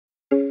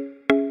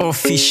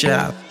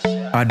Official,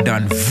 I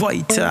done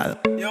vital.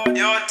 Yo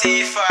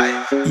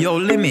T5. Yo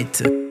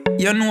limit.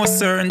 You know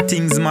certain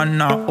things man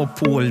not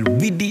uphold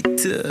with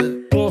it.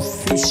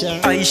 Official.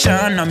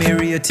 Ishawna me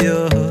rate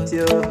you,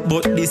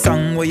 but the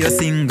song where you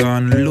sing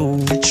gone low.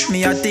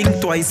 Me I think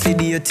twice for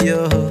date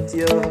you,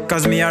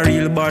 cause me a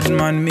real bad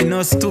man, me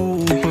no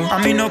stoop.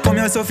 And me no come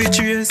here so fi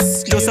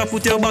trace, just a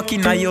put your back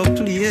in a your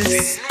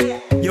place.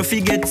 You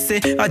forget say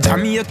a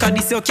Jamaica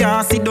this you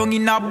can't sit down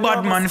in a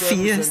bad man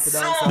face.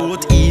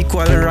 Both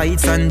equal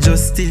rights and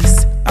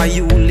justice, and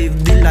you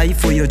live the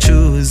life where you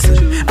choose.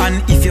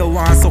 And if you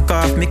want suck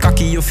off me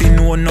cocky, you fi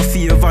know no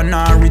favor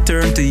nor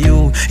return to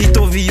you. It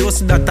obvious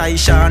that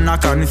Ishawna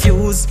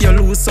confused. You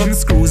lose some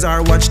screws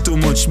or watch too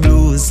much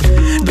blues.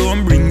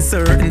 Don't bring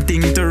certain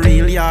things to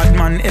real yard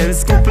man,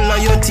 else couple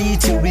of your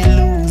teeth you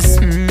will lose.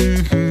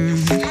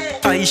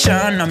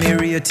 Ishawna me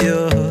rate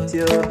you,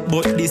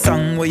 but the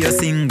song where you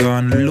sing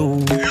gone low.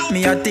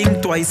 Me I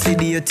think twice for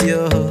date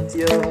you,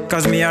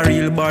 cause me a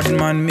real bad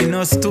man, me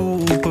no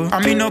stoop.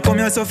 And me no come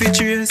here so fi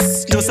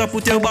trace, just a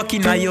put your back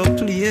in a your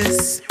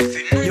place.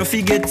 You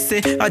forget say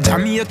a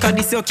Jamaica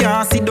this you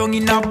can't sit down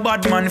in a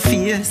bad man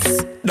face.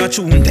 That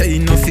tune they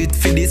no fit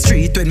for the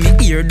street. When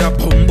me hear that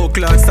humble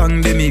clad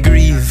song they me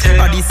grieve.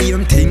 A the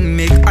same thing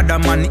make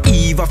Adam and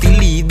Eve a fi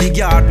leave the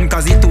garden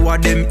cause it two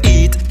of them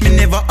eat. Me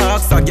never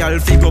ask a girl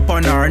fi go up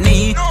on her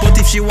knee, but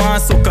if she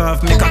want suck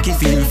off me cocky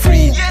feel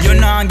free. You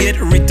nah get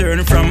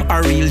return from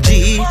a real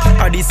G.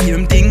 A the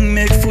same thing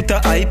make foot a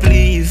hype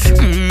leave.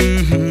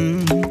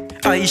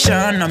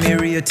 Ishawna me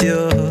rate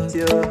you,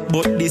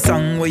 but the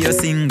song where you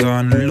sing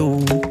gone low.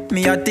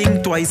 Me I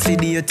think twice for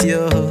date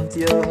you,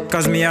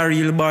 cause me a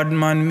real bad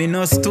man, me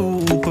no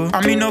stoop.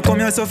 And me no come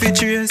here so fi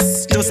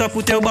trace, just a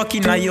put your back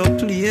in a your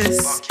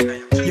place.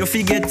 You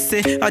forget say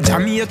a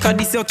Jamaica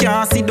this you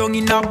can't sit down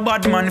in a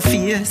bad man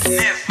face.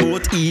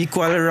 Both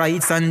equal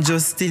rights and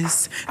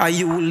justice, and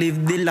you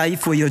live the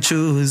life where you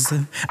choose.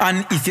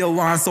 And if you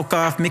want suck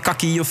off me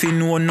cocky, you fi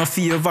know no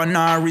favor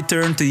nor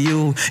return to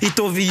you. It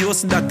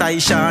obvious that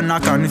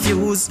Ishawna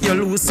confused. You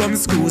lose some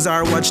screws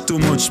or watch too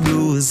much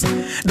blues.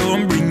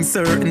 Don't bring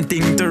certain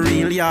things to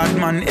real yard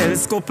man,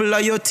 else couple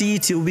of your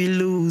teeth you will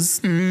lose.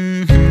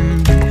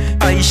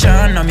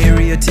 Ishawna me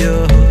rate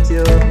you,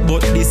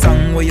 but the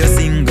song where you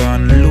sing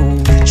gone low.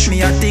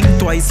 Me I think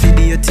twice for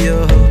date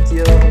you,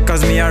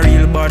 cause me a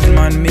real bad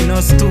man, me no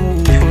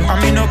stoop.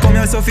 And me no come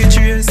here so fi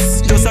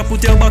trace, just a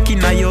put your back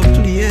in a your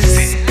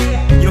place.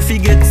 You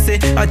forget say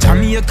a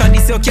Jamaica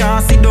this you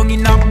can't sit down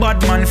in a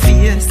bad man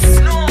face.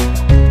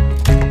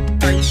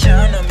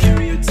 Ishawna me